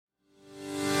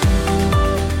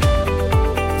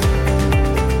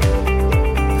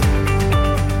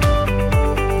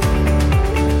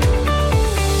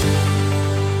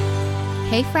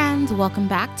welcome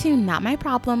back to Not My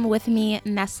Problem with me,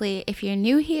 Nestle. If you're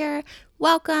new here,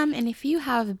 welcome. And if you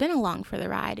have been along for the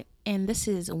ride, and this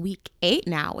is week 8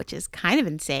 now, which is kind of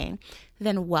insane,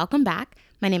 then welcome back.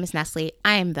 My name is Nestle.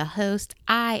 I am the host.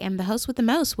 I am the host with the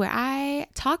most, where I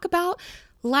talk about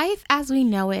life as we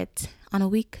know it on a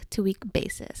week-to-week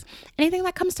basis. Anything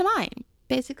that comes to mind.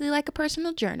 Basically like a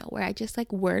personal journal where I just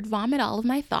word vomit all of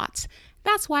my thoughts.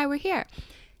 That's why we're here.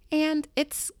 And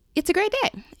it's a great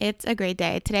day. It's a great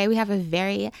day. Today we have a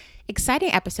very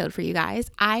exciting episode for you guys.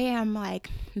 I am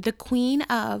the queen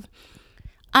of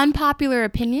unpopular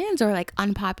opinions, or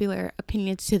unpopular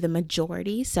opinions to the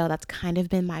majority. So that's kind of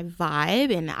been my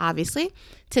vibe. And obviously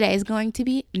today is going to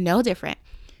be no different.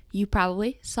 You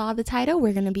probably saw the title.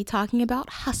 We're going to be talking about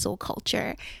hustle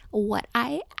culture, what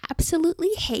I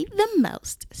absolutely hate the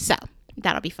most. So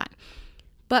that'll be fun.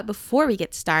 But before we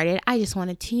get started, I just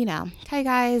wanted to, tell you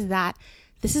guys that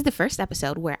this is the first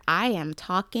episode where I am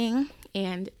talking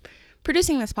and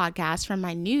producing this podcast from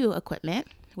my new equipment,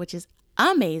 which is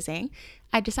amazing.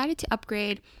 I decided to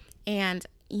upgrade and,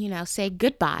 say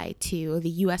goodbye to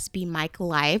the USB mic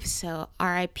life. So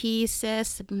RIP,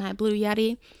 sis, my Blue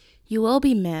Yeti. You will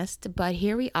be missed, but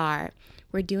here we are.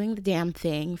 We're doing the damn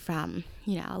thing from,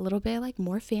 a little bit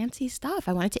more fancy stuff.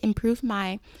 I wanted to improve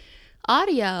my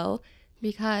audio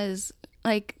because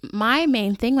my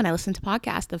main thing when I listen to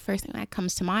podcasts, the first thing that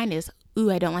comes to mind is,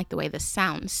 I don't like the way this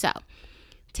sounds. So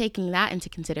taking that into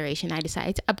consideration, I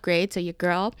decided to upgrade. So your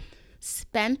girl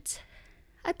spent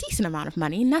a decent amount of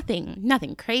money,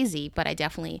 nothing crazy, but I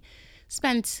definitely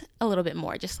spent a little bit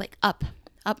more, just up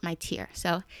my tier.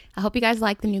 So I hope you guys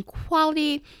like the new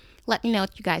quality. Let me know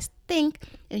what you guys think.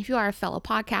 And if you are a fellow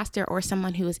podcaster or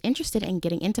someone who is interested in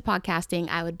getting into podcasting,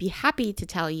 I would be happy to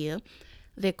tell you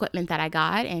the equipment that I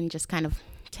got and just kind of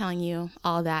telling you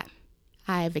all that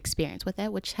I've experienced with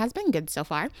it, which has been good so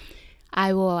far.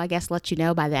 I will, let you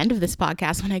know by the end of this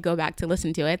podcast when I go back to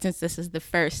listen to it, since this is the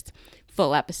first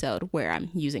full episode where I'm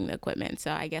using the equipment.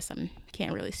 So I guess I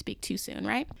can't really speak too soon,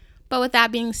 right? But with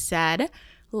that being said,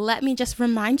 let me just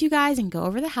remind you guys and go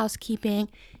over the housekeeping.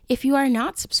 If you are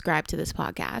not subscribed to this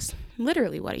podcast,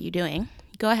 literally, what are you doing?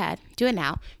 Go ahead, do it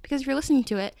now, because if you're listening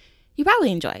to it, you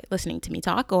probably enjoy listening to me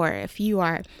talk. Or if you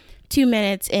are 2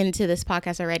 minutes into this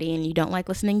podcast already and you don't like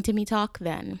listening to me talk,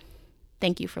 then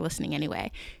thank you for listening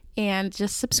anyway. And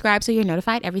just subscribe so you're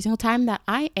notified every single time that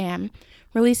I am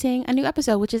releasing a new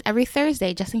episode, which is every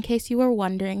Thursday, just in case you were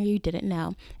wondering or you didn't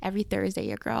know. Every Thursday,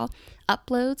 your girl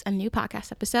uploads a new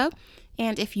podcast episode.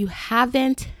 And if you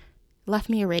haven't left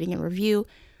me a rating and review,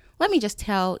 let me just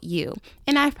tell you,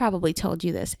 and I've probably told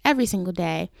you this every single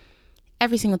day,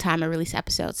 every single time I release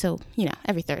episodes. So,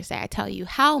 every Thursday I tell you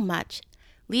how much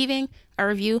leaving a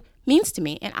review means to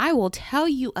me. And I will tell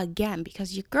you again,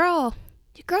 because your girl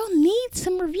needs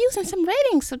some reviews and some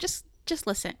ratings. So just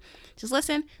listen. Just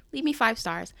listen. Leave me 5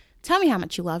 stars. Tell me how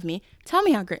much you love me. Tell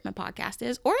me how great my podcast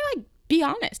is. Or be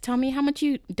honest. Tell me how much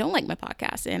you don't like my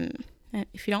podcast. And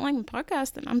if you don't like my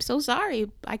podcast, then I'm so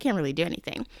sorry. I can't really do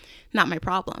anything. Not my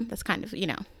problem. That's kind of,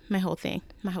 my whole thing,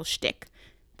 my whole shtick,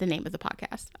 the name of the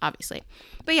podcast, obviously.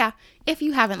 But yeah, if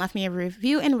you haven't left me a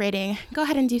review and rating, go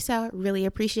ahead and do so. Really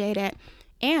appreciate it.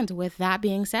 And with that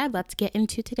being said, let's get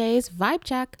into today's vibe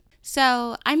check.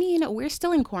 So, we're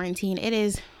still in quarantine. It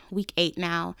is week 8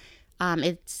 now.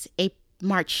 It's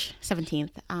March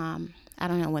 17th. I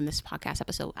don't know when this podcast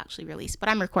episode will actually release, but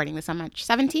I'm recording this on March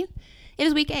 17th. It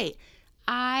is week 8.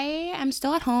 I am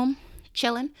still at home,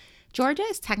 chilling. Georgia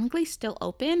is technically still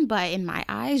open, but in my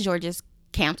eyes, Georgia's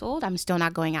canceled. I'm still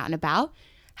not going out and about.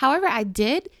 However, I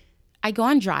go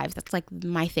on drives. That's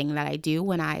my thing that I do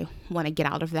when I want to get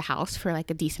out of the house for a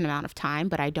decent amount of time,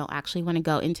 but I don't actually want to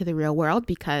go into the real world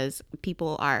because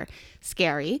people are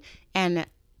scary and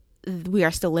we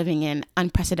are still living in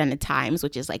unprecedented times,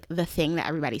 which is the thing that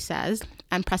everybody says.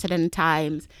 Unprecedented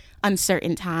times,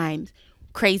 uncertain times,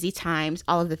 crazy times,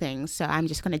 all of the things. So I'm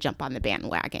just going to jump on the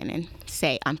bandwagon and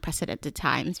say unprecedented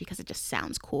times because it just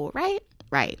sounds cool, right?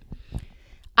 Right.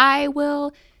 I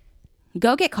will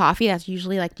go get coffee. That's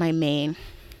usually my main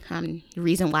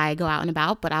reason why I go out and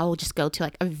about, but I will just go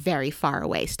to a very far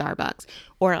away Starbucks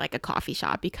or a coffee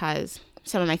shop because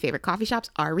some of my favorite coffee shops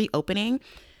are reopening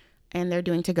and they're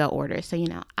doing to-go orders. So,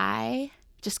 I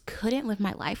just couldn't live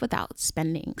my life without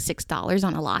spending $6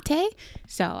 on a latte.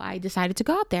 So I decided to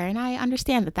go out there, and I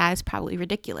understand that is probably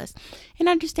ridiculous, and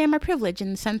I understand my privilege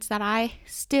in the sense that I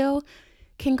still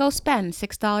can go spend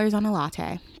 $6 on a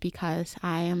latte because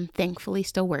I am thankfully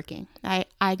still working. I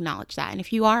acknowledge that. And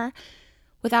if you are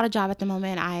without a job at the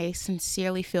moment, I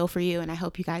sincerely feel for you, and I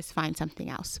hope you guys find something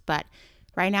else. But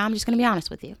right now, I'm just going to be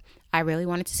honest with you. I really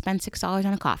wanted to spend $6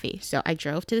 on a coffee, so I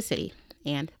drove to the city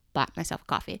and bought myself a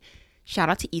coffee. Shout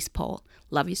out to East Pole.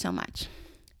 Love you so much.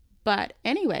 But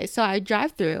anyway, so I go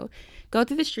through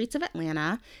the streets of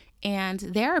Atlanta, and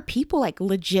there are people like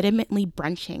legitimately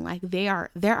brunching. Like there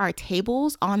are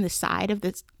tables on the side of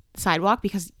the sidewalk,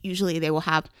 because usually they will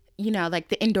have, like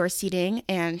the indoor seating,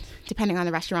 and depending on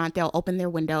the restaurant, they'll open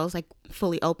their windows, like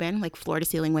fully open, like floor to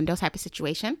ceiling windows type of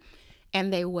situation.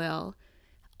 And they will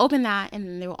open that, and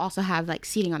then they will also have like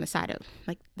seating on the side of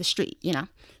like the street,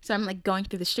 So I'm like going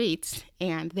through the streets,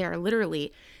 and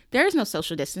there's no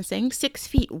social distancing. 6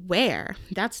 feet where?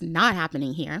 That's not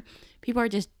happening here. People are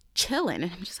just chilling,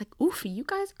 and I'm just like, oof, you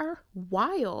guys are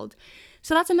wild.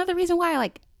 So that's another reason why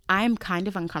like I'm kind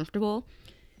of uncomfortable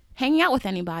hanging out with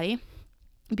anybody,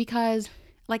 because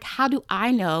like, how do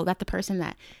I know that the person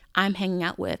that I'm hanging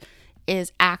out with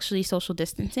is actually social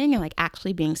distancing and like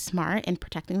actually being smart and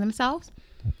protecting themselves?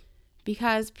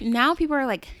 Because now people are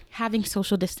like having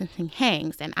social distancing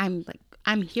hangs, and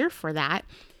I'm here for that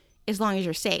as long as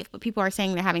you're safe. But people are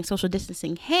saying they're having social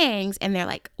distancing hangs and they're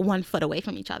like 1 foot away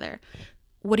from each other.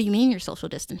 What do you mean you're social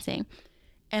distancing?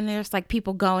 And there's like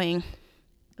people going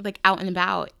like out and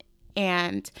about,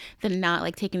 and then not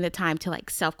like taking the time to like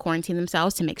self-quarantine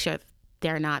themselves to make sure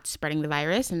they're not spreading the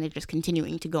virus, and they're just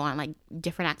continuing to go on like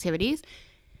different activities.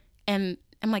 And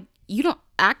I'm like, you don't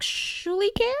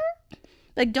actually care?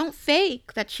 Like, don't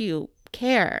fake that you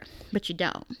care, but you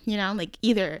don't, like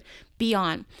either be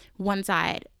on one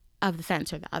side of the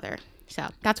fence or the other. So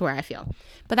that's where I feel.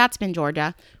 But that's been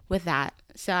Georgia with that.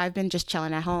 So I've been just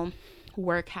chilling at home.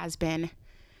 Work has been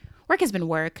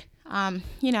work.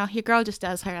 Your girl just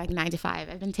does her like 9 to 5.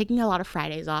 I've been taking a lot of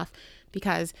Fridays off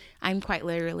because I'm quite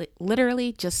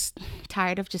literally just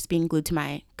tired of just being glued to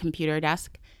my computer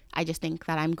desk. I just think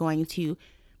that I'm going to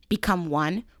become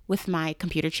one with my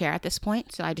computer chair at this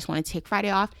point. So I just want to take Friday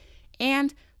off.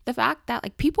 And the fact that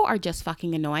like people are just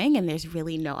fucking annoying, and there's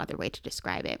really no other way to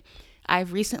describe it.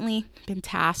 I've recently been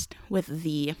tasked with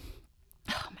oh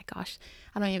my gosh,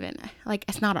 I don't even, like,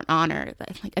 it's not an honor,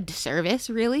 it's like a disservice,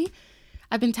 really.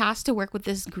 I've been tasked to work with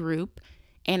this group,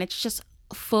 and it's just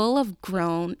full of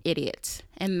grown idiots.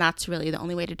 And that's really the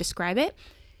only way to describe it.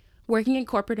 Working in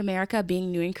corporate America,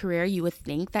 being new in career, you would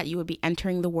think that you would be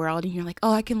entering the world and you're like,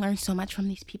 oh, I can learn so much from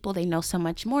these people. They know so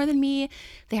much more than me.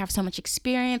 They have so much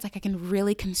experience. Like, I can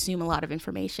really consume a lot of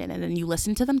information. And then you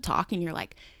listen to them talk and you're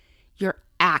like, you're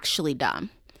actually dumb.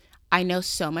 I know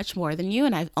so much more than you,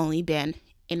 and I've only been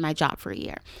in my job for a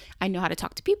year. I know how to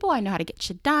talk to people. I know how to get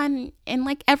shit done. And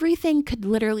like, everything could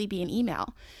literally be an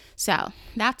email. So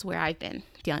that's where I've been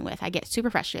dealing with. I get super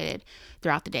frustrated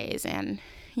throughout the days, and,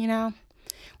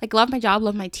 like, love my job,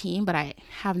 love my team, but I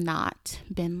have not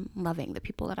been loving the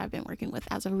people that I've been working with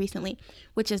as of recently,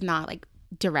 which is not like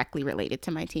directly related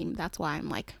to my team. That's why I'm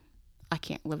like, I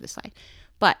can't live this life.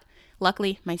 But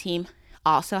luckily, my team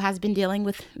also has been dealing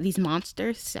with these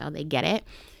monsters, so they get it.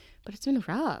 But it's been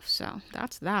rough, so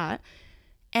that's that.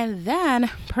 And then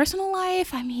personal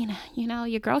life, I mean,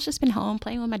 your girl's just been home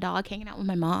playing with my dog, hanging out with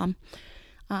my mom,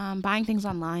 buying things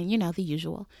online, the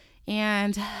usual.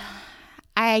 And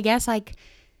I guess, like,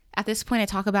 at this point, I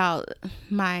talk about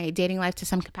my dating life to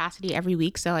some capacity every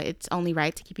week, so it's only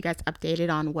right to keep you guys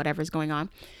updated on whatever's going on.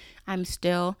 I'm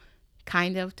still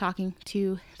kind of talking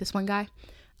to this one guy.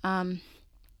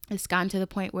 It's gotten to the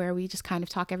point where we just kind of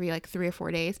talk every like 3 or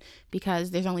 4 days,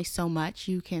 because there's only so much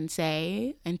you can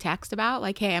say and text about,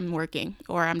 like, hey, I'm working,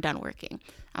 or I'm done working.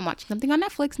 I'm watching something on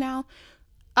Netflix now.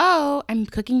 Oh, I'm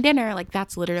cooking dinner. Like,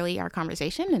 that's literally our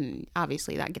conversation. And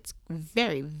obviously that gets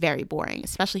very, very boring,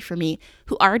 especially for me,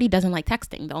 who already doesn't like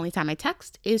texting. The only time I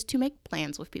text is to make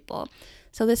plans with people.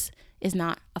 So this is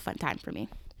not a fun time for me.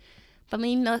 But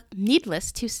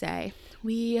needless to say,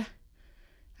 we're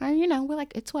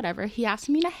like, it's whatever. He asked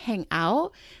me to hang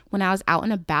out when I was out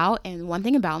and about. And one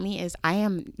thing about me is I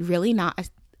am really not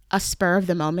a spur of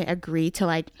the moment agree to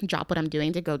like drop what I'm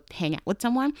doing to go hang out with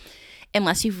someone,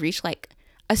 unless you've reached like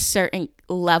a certain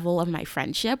level of my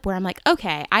friendship where I'm like,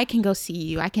 okay, I can go see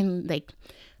you. I can like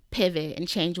pivot and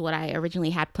change what I originally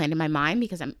had planned in my mind,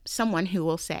 because I'm someone who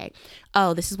will say,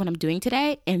 oh, this is what I'm doing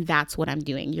today, and that's what I'm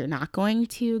doing. You're not going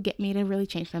to get me to really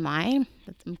change my mind.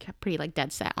 I'm pretty like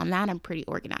dead set on that. I'm pretty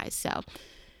organized. So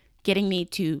getting me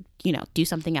to, do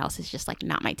something else is just like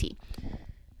not my tea.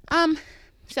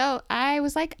 So I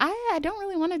was like, I don't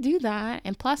really want to do that.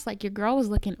 And plus, like, your girl was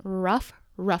looking rough.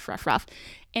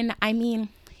 And I mean,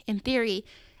 in theory,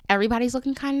 everybody's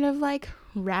looking kind of like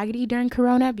raggedy during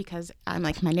Corona, because I'm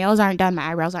like, my nails aren't done,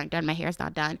 my eyebrows aren't done, my hair's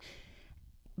not done.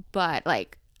 But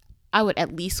like, I would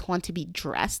at least want to be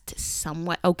dressed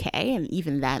somewhat okay. And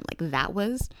even then, like, that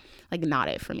was like not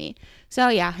it for me. So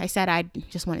yeah, I said I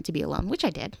just wanted to be alone, which I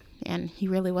did. And he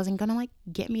really wasn't gonna like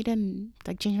get me to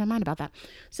like change my mind about that.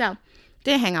 So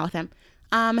didn't hang out with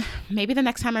him. Maybe the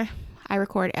next time I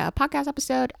record a podcast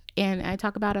episode and I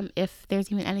talk about him, if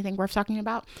there's even anything worth talking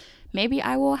about, maybe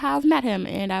I will have met him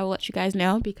and I will let you guys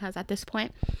know, because at this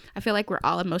point, I feel like we're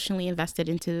all emotionally invested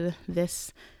into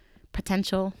this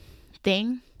potential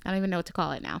thing. I don't even know what to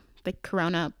call it now. The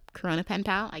Corona pen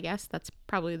pal, I guess. That's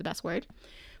probably the best word.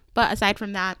 But aside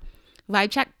from that,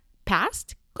 vibe check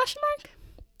passed? Question mark?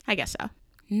 I guess so.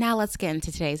 Now let's get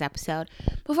into today's episode.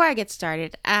 Before I get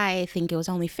started, I think it was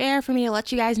only fair for me to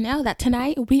let you guys know that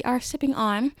tonight we are sipping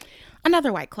on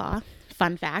another White Claw.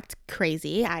 Fun fact,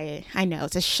 crazy. I know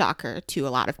it's a shocker to a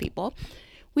lot of people.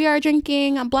 We are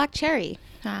drinking a black cherry.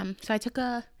 So I took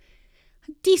a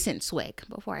decent swig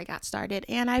before I got started,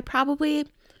 and I probably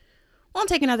won't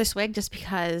take another swig just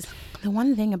because the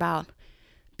one thing about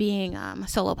being a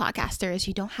solo podcaster is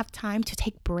you don't have time to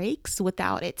take breaks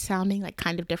without it sounding like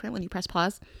kind of different when you press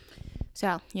pause.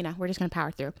 So, we're just going to power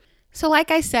through. So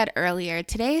like I said earlier,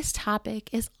 today's topic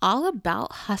is all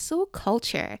about hustle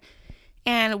culture.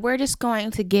 And we're just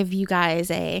going to give you guys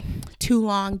a too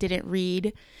long didn't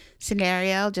read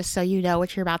scenario, just so you know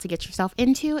what you're about to get yourself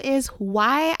into, is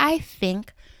why I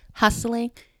think hustling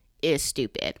is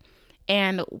stupid.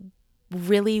 And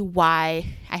really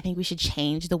why I think we should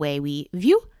change the way we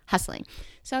view hustling.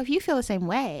 So if you feel the same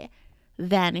way,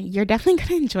 then you're definitely going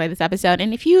to enjoy this episode.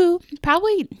 And if you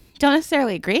probably don't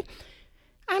necessarily agree,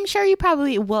 I'm sure you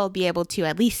probably will be able to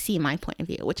at least see my point of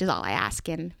view, which is all I ask.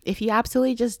 And if you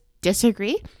absolutely just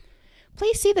disagree,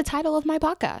 please see the title of my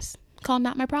podcast called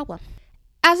Not My Problem.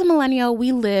 As a millennial,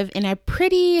 we live in a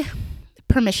pretty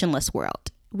permissionless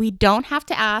world. We don't have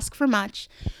to ask for much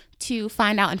to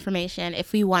find out information.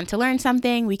 If we want to learn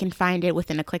something, we can find it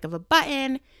within a click of a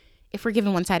button. If we're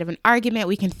given one side of an argument,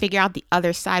 we can figure out the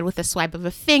other side with a swipe of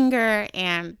a finger.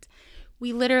 And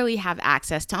we literally have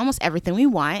access to almost everything we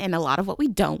want and a lot of what we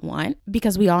don't want,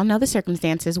 because we all know the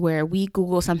circumstances where we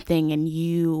Google something and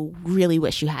you really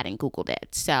wish you hadn't Googled it.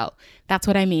 So that's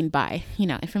what I mean by,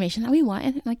 information that we want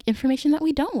and like information that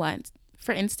we don't want.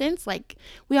 For instance, like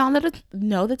we all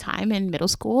know the time in middle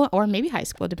school or maybe high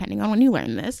school, depending on when you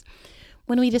learn this,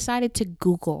 when we decided to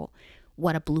Google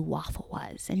what a blue waffle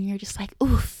was. And you're just like,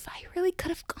 oof, I really could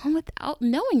have gone without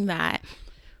knowing that.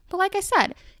 But like I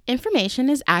said, information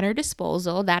is at our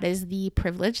disposal. That is the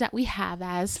privilege that we have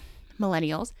as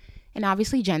millennials. And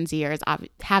obviously Gen Zers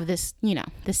have this,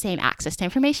 the same access to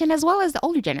information as well as the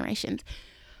older generations.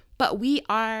 But we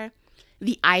are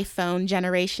the iPhone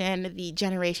generation, the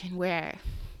generation where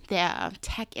the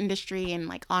tech industry and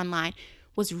like online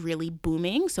was really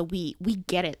booming. So we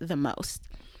get it the most.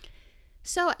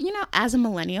 So, as a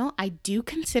millennial, I do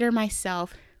consider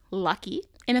myself lucky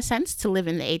in a sense to live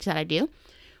in the age that I do.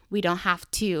 We don't have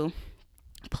to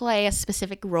play a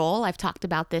specific role. I've talked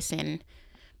about this in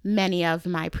many of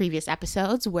my previous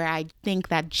episodes where I think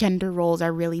that gender roles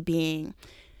are really being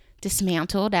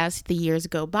dismantled as the years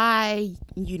go by.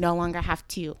 You no longer have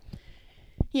to,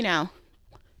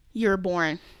 you're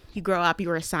born, you grow up, you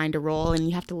were assigned a role and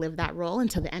you have to live that role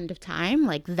until the end of time.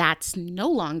 Like that's no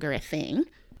longer a thing.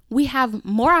 We have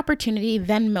more opportunity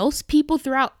than most people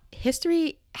throughout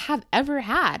history have ever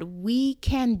had. We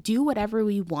can do whatever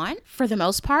we want for the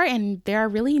most part, and there are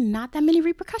really not that many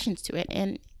repercussions to it.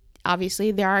 And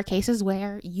obviously there are cases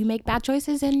where you make bad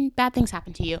choices and bad things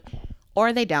happen to you,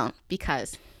 or they don't,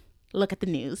 because look at the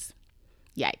news.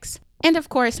 Yikes. And of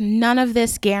course, none of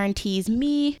this guarantees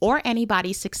me or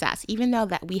anybody's success, even though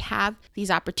that we have these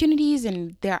opportunities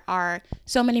and there are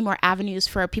so many more avenues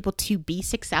for people to be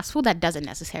successful. That doesn't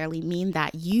necessarily mean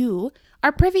that you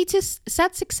are privy to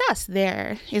said success.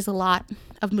 There is a lot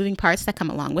of moving parts that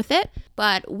come along with it,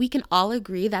 but we can all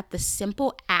agree that the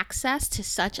simple access to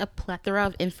such a plethora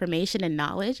of information and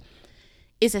knowledge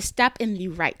is a step in the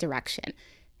right direction.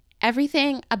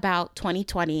 Everything about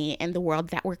 2020 and the world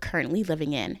that we're currently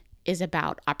living in is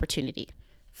about opportunity.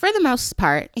 For the most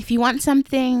part, if you want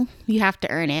something, you have to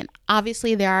earn it.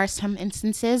 Obviously, there are some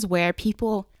instances where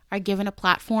people are given a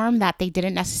platform that they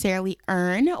didn't necessarily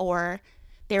earn, or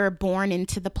they were born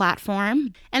into the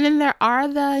platform. And then there are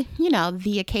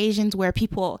the occasions where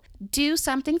people do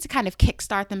something to kind of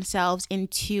kickstart themselves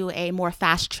into a more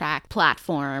fast track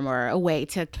platform or a way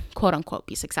to quote unquote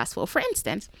be successful. For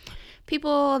instance,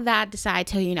 people that decide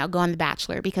to, go on The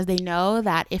Bachelor because they know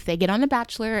that if they get on The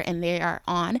Bachelor and they are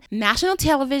on national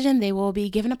television, they will be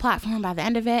given a platform by the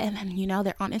end of it. And then,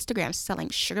 they're on Instagram selling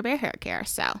Sugar Bear hair care.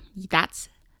 So that's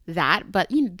that. But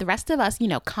the rest of us,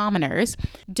 commoners,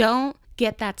 don't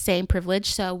get that same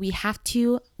privilege. So we have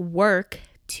to work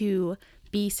to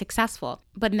be successful.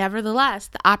 But nevertheless,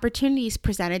 the opportunities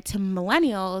presented to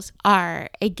millennials are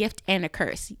a gift and a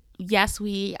curse. Yes,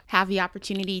 we have the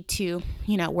opportunity to,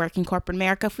 work in corporate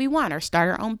America if we want, or start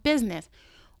our own business.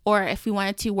 Or if we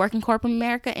wanted to work in corporate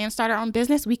America and start our own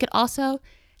business, we could also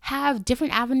have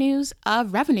different avenues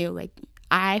of revenue. Like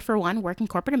I, for one, work in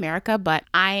corporate America, but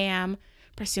I am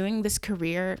pursuing this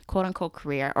career, quote unquote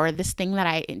career, or this thing that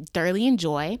I thoroughly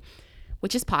enjoy,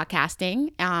 which is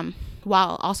podcasting,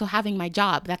 while also having my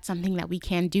job. That's something that we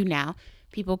can do now.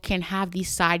 People can have these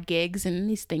side gigs and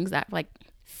these things that like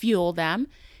fuel them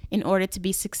in order to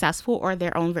be successful, or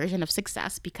their own version of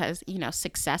success, because,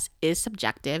 success is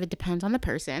subjective. It depends on the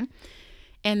person,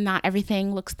 and not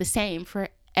everything looks the same for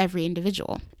every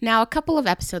individual. Now, a couple of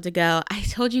episodes ago, I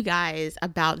told you guys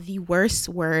about the worst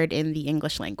word in the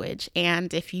English language.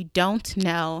 And if you don't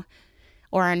know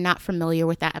or are not familiar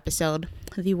with that episode,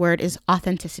 the word is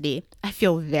authenticity. I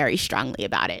feel very strongly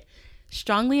about it.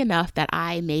 Strongly enough that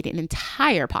I made an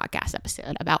entire podcast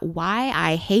episode about why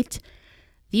I hate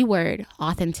the word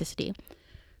authenticity.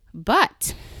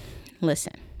 But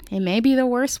listen, it may be the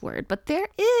worst word, but there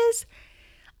is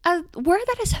a word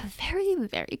that is very,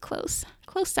 very close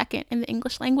second in the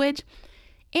English language.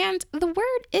 And the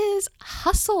word is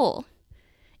hustle.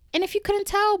 And if you couldn't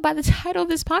tell by the title of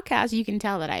this podcast, you can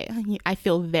tell that I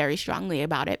feel very strongly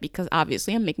about it, because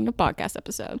obviously I'm making a podcast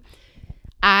episode.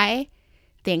 I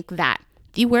think that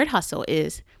the word hustle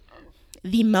is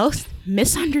the most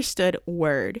misunderstood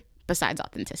word besides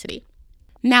authenticity.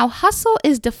 Now, hustle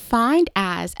is defined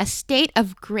as a state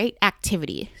of great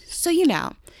activity. So,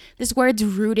 this word's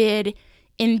rooted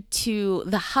into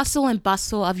the hustle and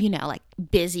bustle of, like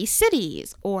busy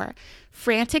cities or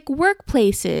frantic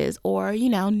workplaces or,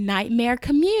 nightmare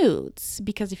commutes.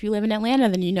 Because if you live in Atlanta,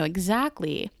 then you know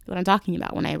exactly what I'm talking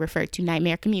about when I refer to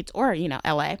nightmare commutes, or,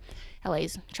 LA.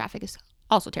 LA's traffic is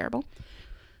also terrible.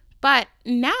 But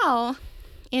now,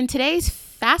 in today's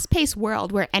fast-paced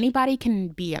world where anybody can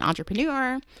be an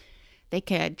entrepreneur, they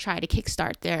could try to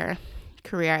kickstart their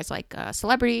career as like a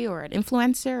celebrity or an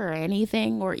influencer or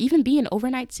anything, or even be an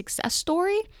overnight success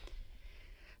story.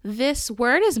 This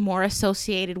word is more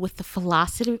associated with the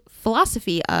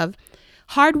philosophy of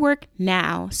hard work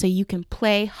now so you can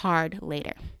play hard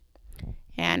later.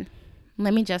 And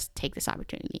let me just take this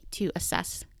opportunity to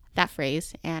assess that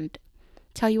phrase and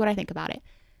tell you what I think about it.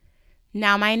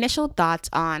 Now, my initial thoughts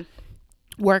on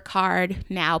work hard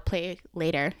now, play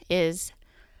later is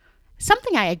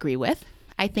something I agree with.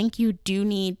 I think you do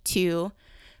need to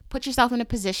put yourself in a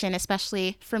position,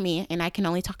 especially for me, and I can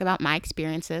only talk about my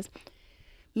experiences.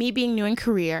 Me being new in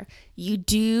career,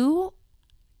 you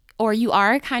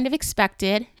are kind of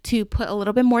expected to put a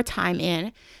little bit more time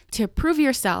in to prove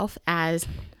yourself as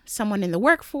someone in the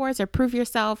workforce, or prove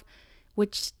yourself,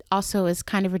 which also is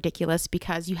kind of ridiculous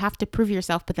because you have to prove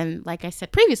yourself. But then, like I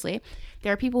said previously,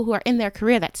 there are people who are in their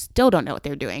career that still don't know what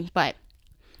they're doing. But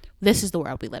this is the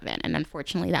world we live in, and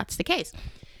unfortunately, that's the case.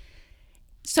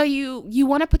 So you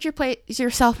want to put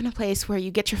yourself in a place where you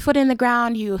get your foot in the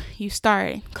ground, you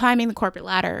start climbing the corporate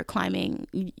ladder,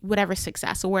 climbing whatever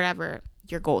success or whatever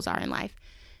your goals are in life,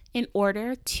 in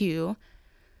order to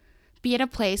be in a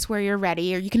place where you're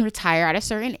ready, or you can retire at a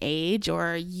certain age,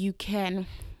 or you can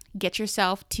get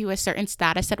yourself to a certain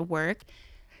status at work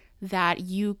that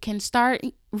you can start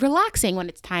relaxing when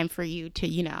it's time for you to,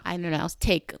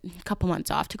 take a couple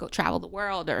months off to go travel the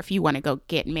world, or if you want to go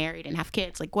get married and have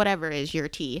kids, like whatever is your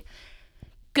tea,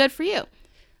 good for you.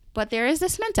 But there is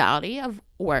this mentality of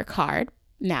work hard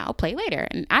now, play later.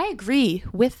 And I agree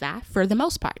with that for the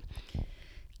most part.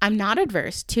 I'm not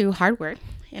adverse to hard work,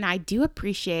 and I do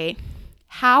appreciate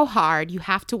how hard you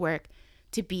have to work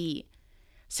to be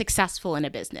successful in a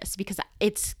business, because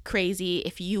it's crazy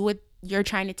if you're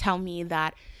trying to tell me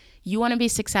that you want to be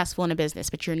successful in a business,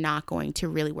 but you're not going to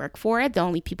really work for it. The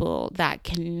only people that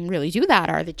can really do that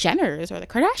are the Jenners or the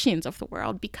Kardashians of the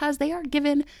world, because they are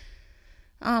given,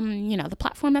 the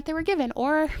platform that they were given.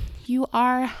 Or you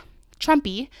are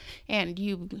Trumpy and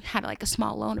you had like a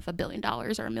small loan of $1 billion or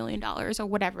 $1 million or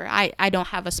whatever. I don't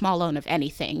have a small loan of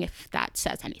anything, if that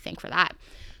says anything for that.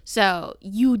 So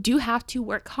you do have to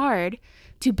work hard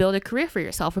to build a career for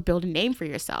yourself or build a name for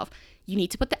yourself. You need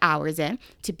to put the hours in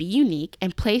to be unique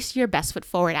and place your best foot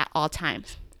forward at all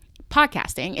times.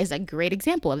 Podcasting is a great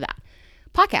example of that.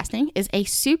 Podcasting is a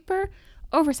super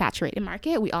oversaturated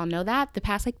market. We all know that. The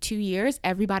past 2 years,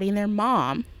 everybody and their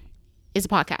mom is a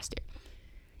podcaster.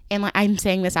 And I'm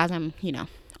saying this as I'm,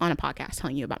 on a podcast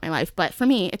telling you about my life. But for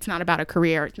me, it's not about a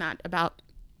career. It's not about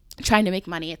trying to make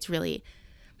money. It's really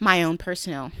my own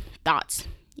personal thoughts,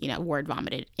 word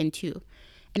vomited into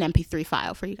an MP3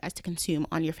 file for you guys to consume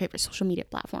on your favorite social media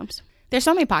platforms. There's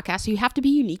so many podcasts, so you have to be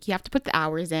unique. You have to put the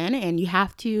hours in, and you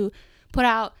have to put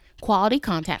out quality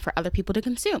content for other people to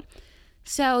consume.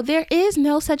 So there is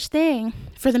no such thing,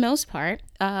 for the most part,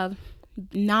 of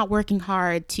not working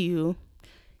hard to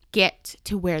get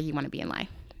to where you want to be in life.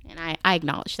 And I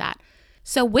acknowledge that.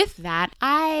 So with that,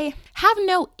 I have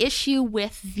no issue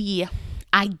with the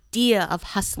idea of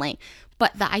hustling,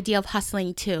 but the idea of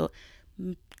hustling to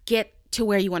get to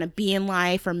where you want to be in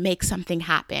life or make something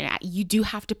happen. You do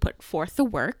have to put forth the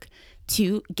work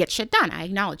to get shit done. I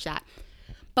acknowledge that.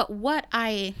 But what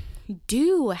I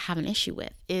do have an issue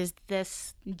with is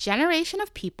this generation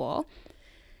of people,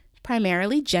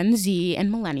 primarily Gen Z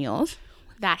and millennials,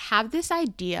 that have this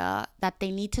idea that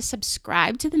they need to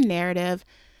subscribe to the narrative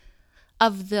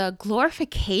of the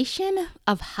glorification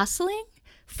of hustling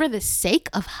for the sake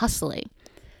of hustling.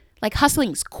 Like,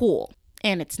 hustling's cool,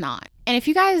 and it's not. And if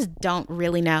you guys don't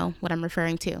really know what I'm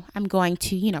referring to, I'm going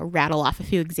to, rattle off a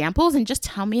few examples and just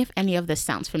tell me if any of this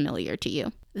sounds familiar to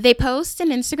you. They post an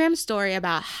Instagram story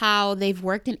about how they've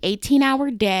worked an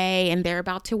 18-hour day and they're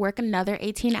about to work another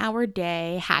 18-hour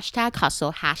day,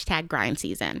 #hustle, #grind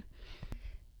season.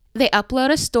 They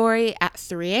upload a story at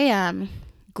 3 a.m.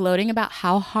 gloating about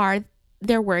how hard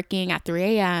they're working at 3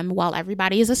 a.m. while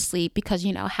everybody is asleep because,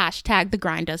 #the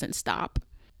grind doesn't stop.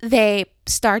 They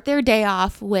start their day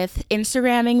off with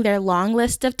Instagramming their long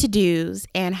list of to-dos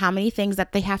and how many things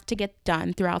that they have to get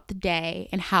done throughout the day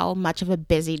and how much of a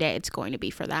busy day it's going to be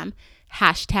for them.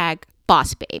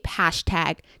 #boss babe,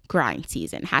 #grind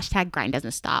season, #grind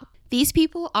doesn't stop. These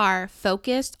people are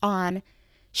focused on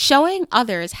showing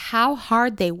others how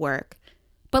hard they work.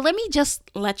 But let me just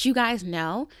let you guys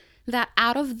know that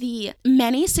out of the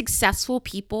many successful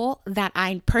people that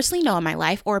I personally know in my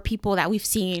life, or people that we've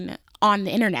seen on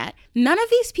the internet, none of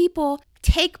these people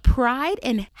take pride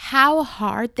in how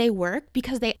hard they work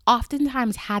because they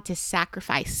oftentimes had to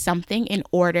sacrifice something in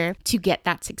order to get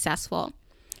that successful.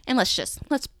 And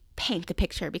let's paint the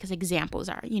picture because examples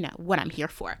are, what I'm here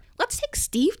for. Let's take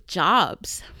Steve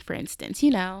Jobs, for instance,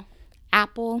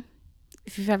 Apple,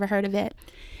 if you've ever heard of it.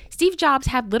 Steve Jobs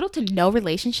had little to no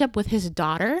relationship with his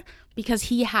daughter because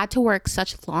he had to work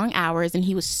such long hours and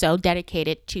he was so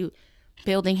dedicated to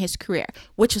building his career,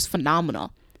 which was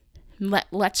phenomenal.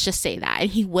 Let's just say that.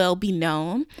 And he will be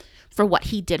known for what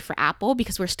he did for Apple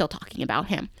because we're still talking about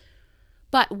him.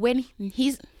 But when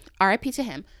he's RIP to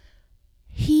him,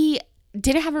 he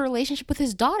didn't have a relationship with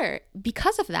his daughter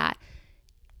because of that.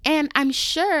 And I'm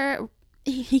sure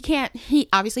he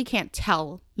obviously can't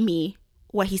tell me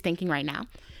what he's thinking right now.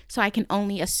 So I can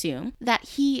only assume that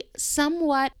he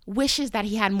somewhat wishes that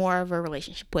he had more of a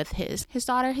relationship with his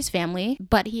daughter, his family,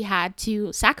 but he had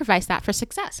to sacrifice that for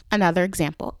success. Another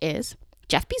example is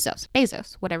Jeff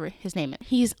Bezos, whatever his name is.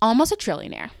 He's almost a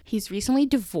trillionaire. He's recently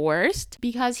divorced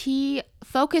because he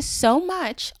focused so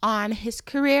much on his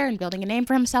career and building a name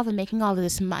for himself and making all of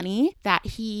this money that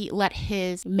he let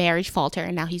his marriage falter,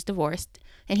 and now he's divorced.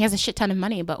 And he has a shit ton of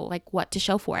money, but what to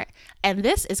show for it? And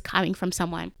this is coming from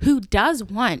someone who does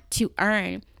want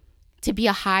to be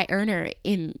a high earner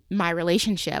in my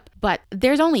relationship, but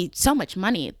there's only so much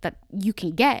money that you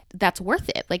can get that's worth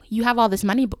it. You have all this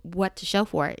money, but what to show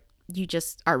for it? You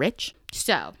just are rich.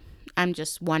 So I'm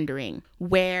just wondering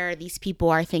where these people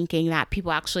are thinking that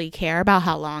people actually care about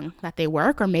how long that they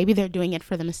work, or maybe they're doing it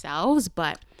for themselves,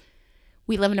 but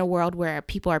we live in a world where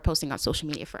people are posting on social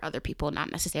media for other people,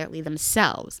 not necessarily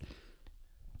themselves.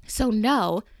 So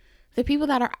no, the people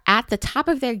that are at the top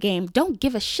of their game don't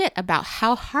give a shit about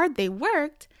how hard they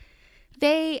worked.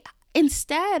 They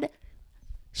instead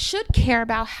should care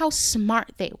about how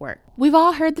smart they work. We've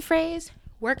all heard the phrase,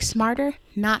 work smarter,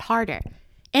 not harder.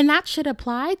 And that should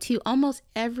apply to almost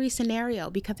every scenario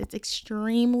because it's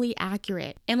extremely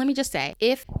accurate. And let me just say,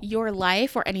 if your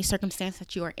life or any circumstance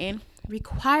that you are in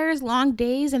requires long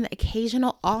days and the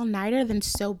occasional all-nighter, then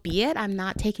so be it. I'm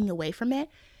not taking away from it.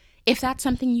 If that's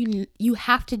something you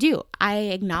have to do, I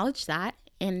acknowledge that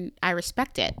and I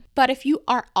respect it. But if you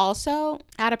are also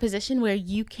at a position where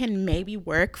you can maybe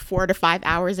work 4 to 5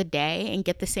 hours a day and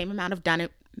get the same amount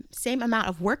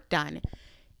of work done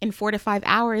in 4 to 5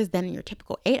 hours than your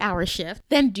typical 8-hour shift,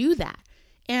 then do that.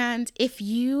 And if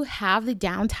you have the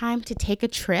downtime to take a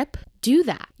trip, do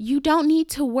that. You don't need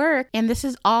to work, and this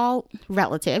is all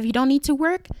relative, you don't need to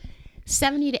work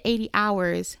 70 to 80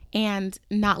 hours and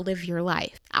not live your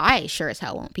life. I sure as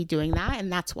hell won't be doing that,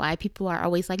 and that's why people are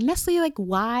always like, Nestle,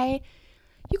 why?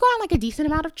 You go on a decent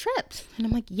amount of trips. And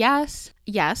I'm like, yes,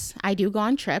 I do go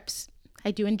on trips.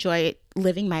 I do enjoy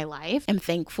living my life. I'm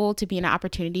thankful to be in an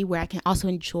opportunity where I can also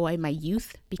enjoy my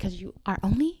youth because you are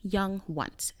only young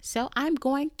once. So I'm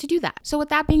going to do that. So with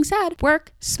that being said,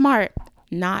 work smart,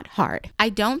 not hard. I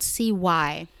don't see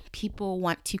why people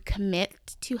want to commit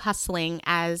to hustling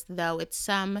as though it's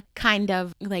some kind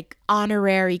of like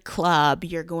honorary club.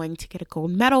 You're going to get a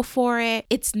gold medal for it.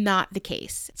 It's not the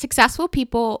case. Successful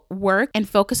people work and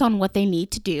focus on what they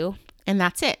need to do. And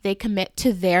that's it. They commit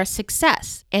to their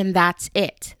success, and that's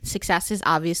it. Success is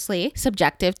obviously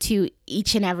subjective to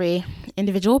each and every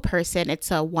individual person.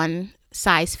 It's a one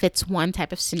size fits one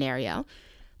type of scenario.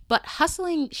 But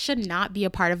hustling should not be a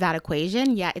part of that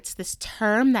equation. Yet it's this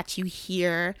term that you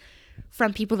hear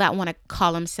from people that want to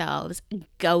call themselves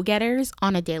go-getters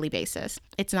on a daily basis.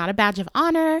 It's not a badge of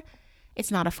honor.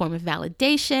 It's not a form of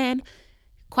validation.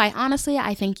 Quite honestly,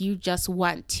 I think you just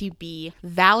want to be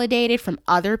validated from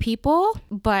other people,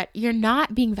 but you're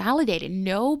not being validated.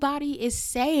 Nobody is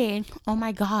saying, oh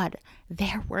my God,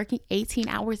 they're working 18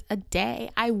 hours a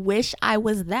day. I wish I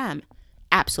was them.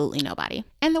 Absolutely nobody.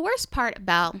 And the worst part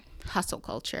about hustle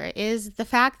culture is the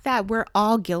fact that we're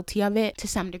all guilty of it to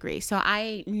some degree. So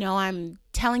I know I'm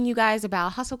telling you guys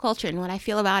about hustle culture and what I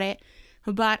feel about it,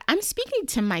 but I'm speaking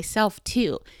to myself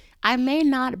too. I may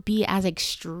not be as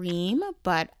extreme,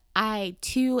 but I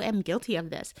too am guilty of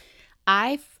this.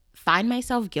 I find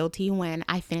myself guilty when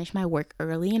I finish my work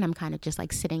early and I'm kind of just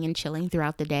like sitting and chilling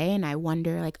throughout the day, and I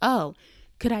wonder like, oh,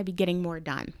 could I be getting more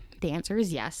done? The answer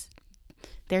is yes.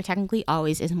 There technically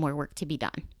always is more work to be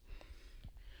done.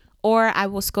 Or I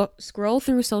will scroll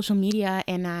through social media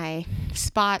and I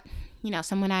spot,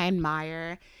 someone I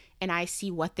admire and I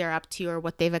see what they're up to or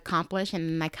what they've accomplished, and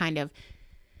then I kind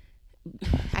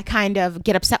of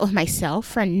get upset with myself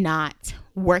for not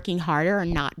working harder or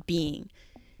not being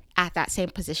at that same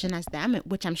position as them,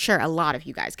 which I'm sure a lot of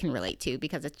you guys can relate to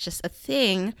because it's just a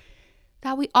thing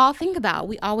that we all think about.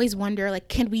 We always wonder, like,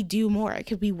 can we do more?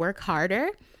 Could we work harder?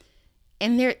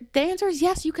 And the answer is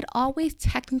yes, you could always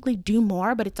technically do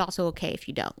more, but it's also okay if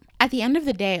you don't. At the end of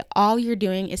the day, all you're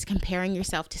doing is comparing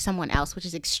yourself to someone else, which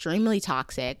is extremely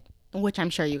toxic, which I'm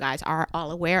sure you guys are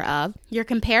all aware of. You're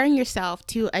comparing yourself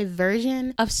to a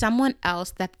version of someone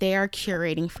else that they are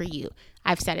curating for you.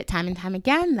 I've said it time and time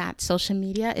again that social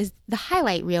media is the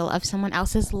highlight reel of someone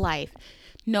else's life.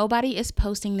 Nobody is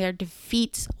posting their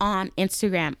defeats on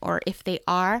Instagram, or if they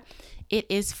are, it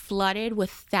is flooded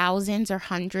with thousands or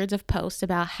hundreds of posts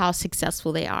about how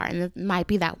successful they are. And it might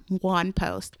be that one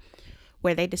post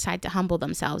where they decide to humble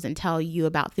themselves and tell you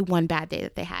about the one bad day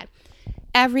that they had.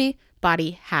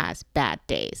 Everybody has bad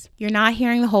days. You're not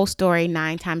hearing the whole story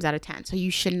 9 times out of 10. So you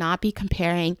should not be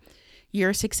comparing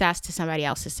your success to somebody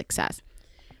else's success.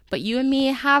 But you and me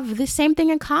have the same thing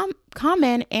in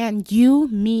common, and you,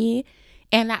 me,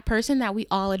 and that person that we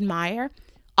all admire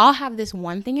all have this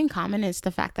one thing in common. Is the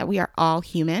fact that we are all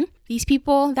human. These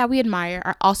people that we admire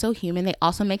are also human. They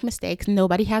also make mistakes.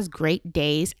 Nobody has great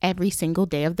days every single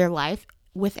day of their life.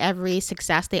 With every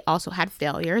success, they also had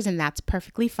failures, and that's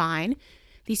perfectly fine.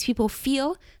 These people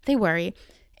feel, they worry,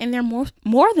 and they're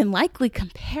more than likely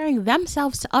comparing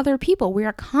themselves to other people. We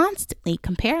are constantly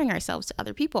comparing ourselves to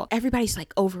other people. Everybody's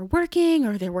like overworking,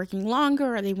 or they're working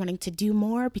longer, or they wanting to do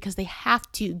more because they have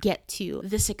to get to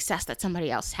the success that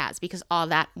somebody else has, because all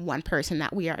that one person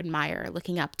that we are admire,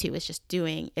 looking up to,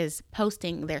 is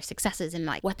posting their successes and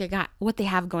like what they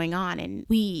have going on, and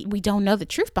we don't know the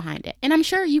truth behind it. And I'm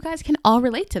sure you guys can all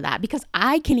relate to that, because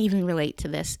I can even relate to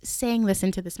this, saying this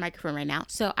into this microphone right now.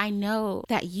 So I know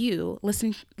that you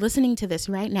listening to this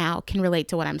right now can relate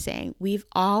to what I'm saying. We've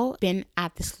all been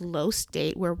at this low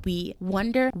state where we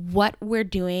wonder what we're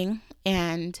doing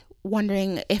and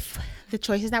wondering if the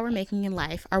choices that we're making in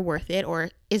life are worth it,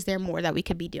 or is there more that we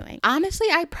could be doing? Honestly,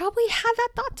 I probably had that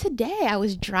thought today. I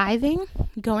was driving,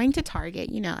 going to Target.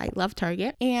 I love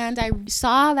Target. And I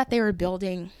saw that they were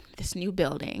building this new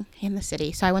building in the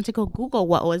city. So I went to go Google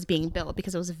what was being built,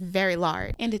 because it was very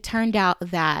large. And it turned out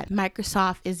that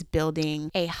Microsoft is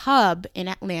building a hub in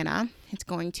Atlanta. It's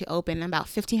going to open about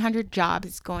 1,500 jobs.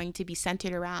 It's going to be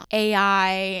centered around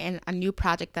AI and a new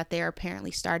project that they're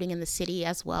apparently starting in the city,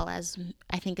 as well as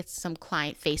I think it's some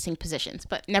client-facing positions.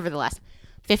 But nevertheless,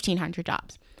 1,500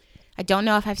 jobs. I don't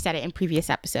know if I've said it in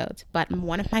previous episodes, but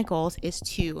one of my goals is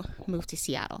to move to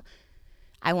Seattle.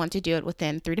 I want to do it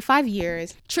within 3 to 5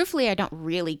 years. Truthfully, I don't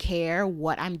really care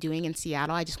what I'm doing in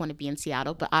Seattle. I just want to be in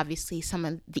Seattle. But obviously, some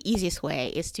of the easiest way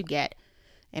is to get,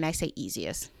 and I say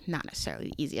easiest, not necessarily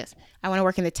the easiest. I want to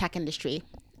work in the tech industry.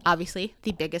 Obviously,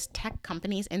 the biggest tech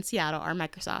companies in Seattle are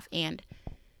Microsoft and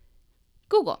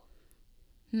Google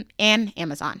and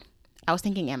Amazon. I was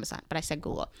thinking Amazon, but I said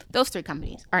Google. Those 3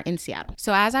 companies are in Seattle.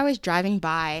 So as I was driving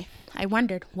by, I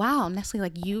wondered, wow, Nestle,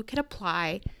 like you could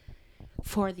apply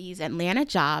for these Atlanta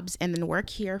jobs and then work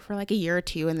here for like a year or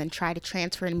 2 and then try to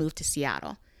transfer and move to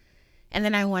Seattle. And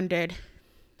then I wondered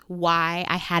why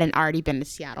I hadn't already been to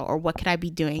Seattle, or what could I be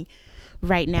doing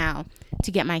right now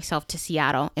to get myself to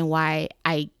Seattle, and why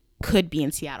I could be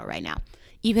in Seattle right now.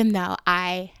 Even though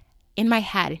I, in my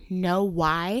head, know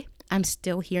why I'm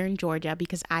still here in Georgia,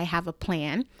 because I have a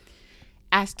plan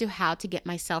as to how to get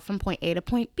myself from point A to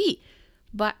point B.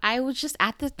 But I was just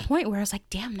at the point where I was like,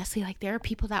 damn, Nestle, like there are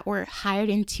people that were hired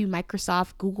into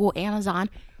Microsoft, Google, Amazon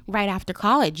right after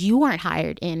college. You weren't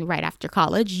hired in right after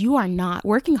college. You are not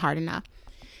working hard enough.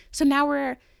 So now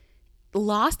we're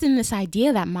lost in this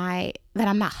idea that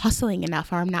I'm not hustling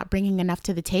enough, or I'm not bringing enough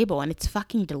to the table, and it's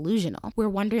fucking delusional. We're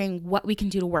wondering what we can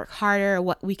do to work harder, or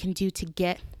what we can do to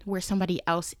get where somebody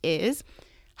else is.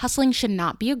 Hustling should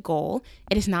not be a goal.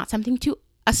 It is not something to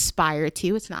aspire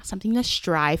to. It's not something to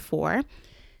strive for.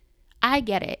 I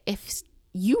get it. If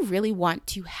you really want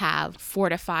to have 4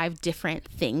 to 5 different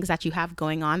things that you have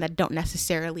going on that don't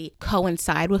necessarily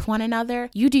coincide with one another,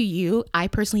 you do you. I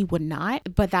personally would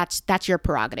not, but that's your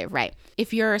prerogative, right?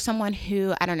 If you're someone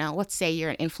who, I don't know, let's say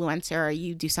you're an influencer, or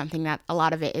you do something that a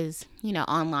lot of it is,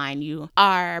 online. You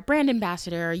are a brand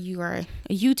ambassador, you are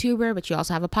a YouTuber, but you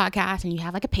also have a podcast and you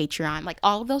have like a Patreon. Like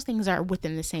all of those things are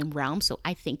within the same realm. So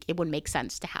I think it would make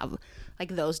sense to have like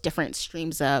those different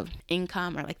streams of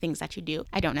income, or like things that you do.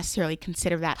 I don't necessarily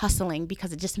consider that hustling,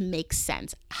 because it just makes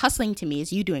sense. Hustling to me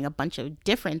is you doing a bunch of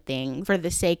different things for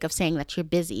the sake of saying that you're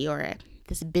busy, or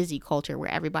this busy culture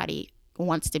where everybody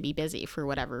wants to be busy for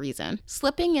whatever reason.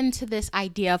 Slipping into this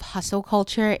idea of hustle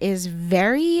culture is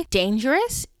very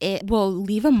dangerous. It will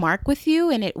leave a mark with you,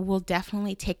 and it will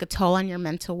definitely take a toll on your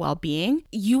mental well-being.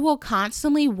 You will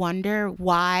constantly wonder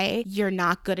why you're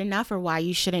not good enough, or why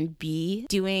you shouldn't be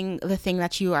doing the thing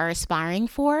that you are aspiring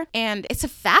for. And it's a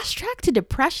fast track to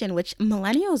depression, which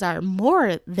millennials are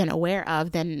more than aware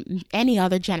of than any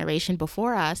other generation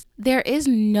before us. There is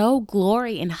no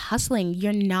glory in hustling.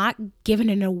 You're not given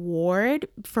an award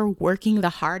for working the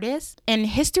hardest. And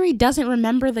history doesn't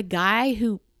remember the guy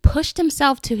who pushed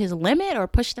himself to his limit or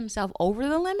pushed himself over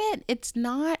the limit. It's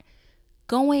not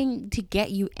going to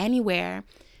get you anywhere.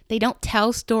 They don't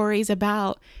tell stories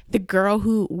about the girl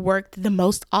who worked the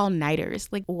most all-nighters.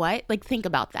 Like what? Like think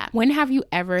about that. When have you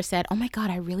ever said, oh my God,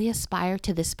 I really aspire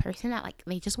to this person that like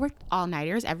they just worked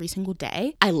all-nighters every single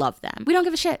day. I love them. We don't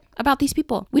give a shit about these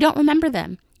people. We don't remember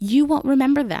them. You won't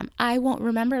remember them. I won't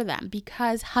remember them,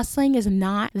 because hustling is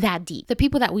not that deep. The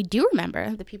people that we do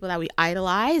remember, the people that we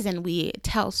idolize and we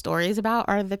tell stories about,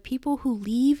 are the people who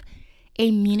leave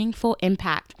a meaningful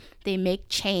impact. They make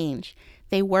change.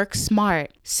 They work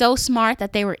smart, so smart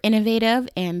that they were innovative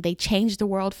and they changed the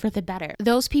world for the better.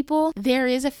 Those people, there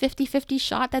is a 50-50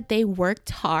 shot that they worked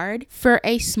hard for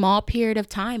a small period of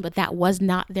time, but that was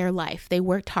not their life. They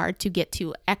worked hard to get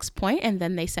to X point, and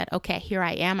then they said, okay, here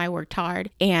I am. I worked hard,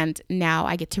 and now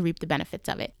I get to reap the benefits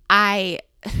of it. I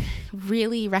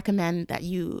really recommend that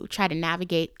you try to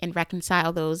navigate and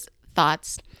reconcile those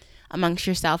thoughts amongst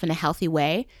yourself in a healthy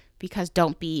way. Because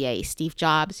don't be a Steve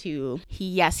Jobs who,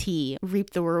 he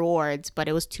reaped the rewards, but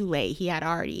it was too late. He had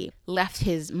already left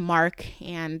his mark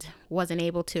and wasn't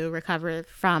able to recover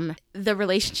from the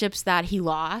relationships that he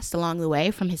lost along the way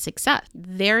from his success.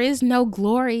 There is no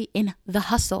glory in the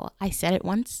hustle. I said it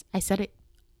once. I said it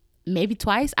maybe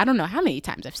twice. I don't know how many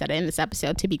times I've said it in this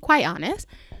episode, to be quite honest.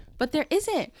 But there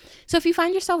isn't. So if you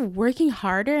find yourself working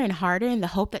harder and harder in the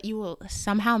hope that you will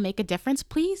somehow make a difference,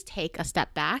 please take a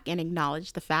step back and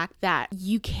acknowledge the fact that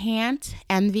you can't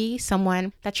envy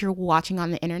someone that you're watching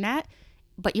on the internet,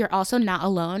 but you're also not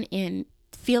alone in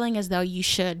feeling as though you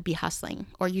should be hustling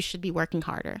or you should be working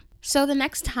harder. So the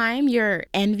next time you're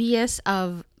envious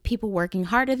of people working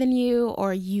harder than you,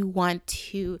 or you want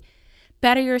to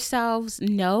better yourselves,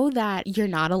 know that you're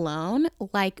not alone.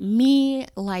 Like me,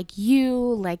 like you,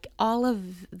 like all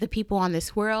of the people on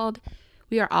this world,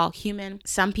 we are all human.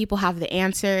 Some people have the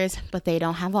answers, but they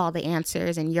don't have all the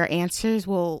answers, and your answers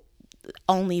will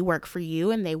only work for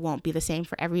you, and they won't be the same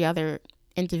for every other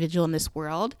individual in this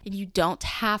world. And you don't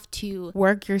have to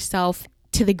work yourself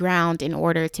to the ground in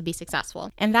order to be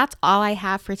successful. And that's all I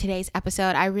have for today's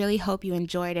episode. I really hope you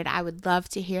enjoyed it. I would love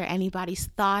to hear anybody's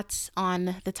thoughts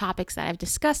on the topics that I've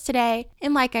discussed today.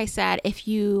 And like I said, if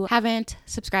you haven't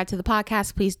subscribed to the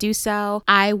podcast, please do so.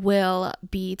 I will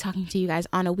be talking to you guys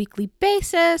on a weekly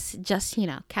basis, just,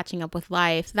 catching up with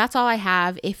life. That's all I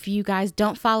have. If you guys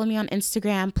don't follow me on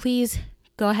Instagram, please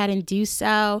go ahead and do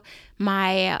so.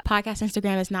 My podcast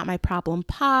Instagram is Not My Problem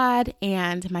Pod,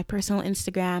 and my personal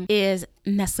Instagram is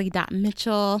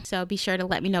Nestle.Mitchell. So be sure to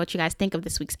let me know what you guys think of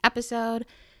this week's episode.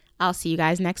 I'll see you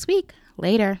guys next week.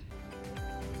 Later.